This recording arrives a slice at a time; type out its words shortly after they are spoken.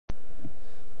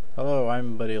Hello,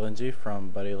 I'm Buddy Lindsay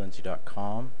from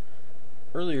BuddyLindsay.com.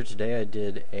 Earlier today I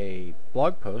did a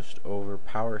blog post over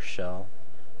PowerShell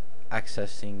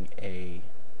accessing a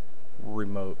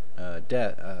remote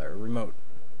remote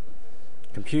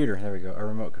computer. There we go, a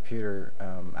remote computer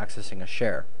accessing a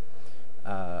share.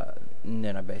 And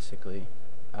then I basically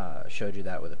showed you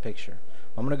that with a picture.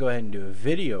 I'm going to go ahead and do a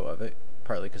video of it,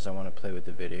 partly because I want to play with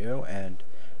the video, and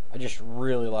I just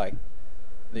really like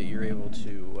that you're able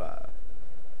to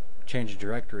change a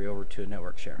directory over to a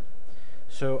network share.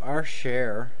 So our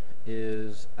share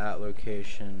is at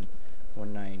location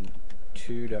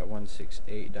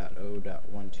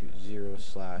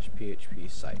 192.168.0.120/PHP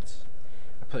sites.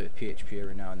 I play with PHP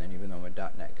every now and then, even though I'm a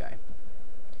 .NET guy.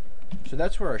 So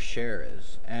that's where our share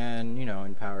is, and you know,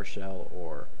 in PowerShell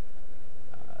or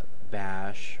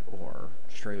Bash or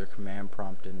just regular command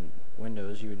prompt in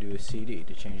Windows, you would do a CD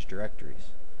to change directories.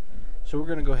 So we're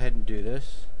going to go ahead and do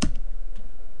this.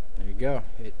 There you go.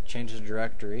 It changes the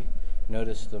directory.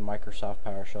 Notice the Microsoft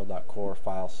PowerShell.core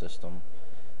file system,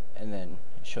 and then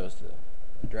it shows the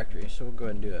directory. So we'll go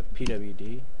ahead and do a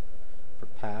pwd for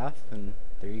path, and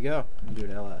there you go. I'll do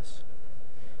it ls.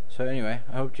 So anyway,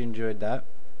 I hope you enjoyed that.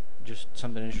 Just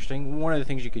something interesting. One of the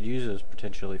things you could use this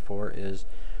potentially for is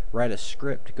write a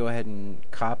script to go ahead and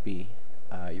copy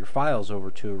your files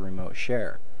over to a remote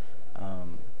share.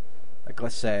 Like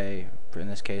let's say, in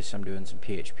this case, I'm doing some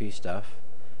PHP stuff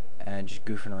and just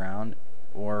goofing around,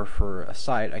 or for a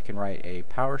site I can write a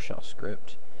PowerShell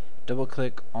script, double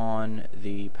click on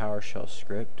the PowerShell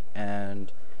script,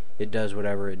 and it does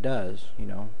whatever it does, you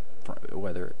know,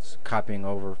 whether it's copying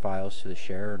over files to the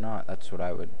share or not. That's what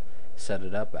I would set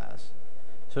it up as.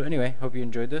 So anyway, hope you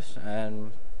enjoyed this,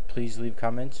 and please leave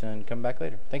comments and come back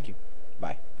later. Thank you.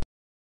 Bye.